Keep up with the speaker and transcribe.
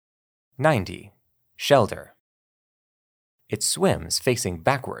90. Shellder. It swims facing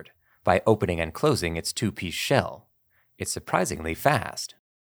backward by opening and closing its two-piece shell. It's surprisingly fast.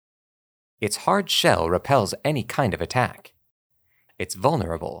 Its hard shell repels any kind of attack. It's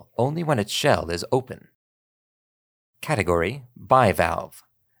vulnerable only when its shell is open. Category: Bivalve.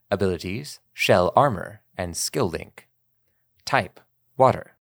 Abilities: Shell Armor and Skill Link. Type: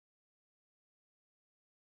 Water.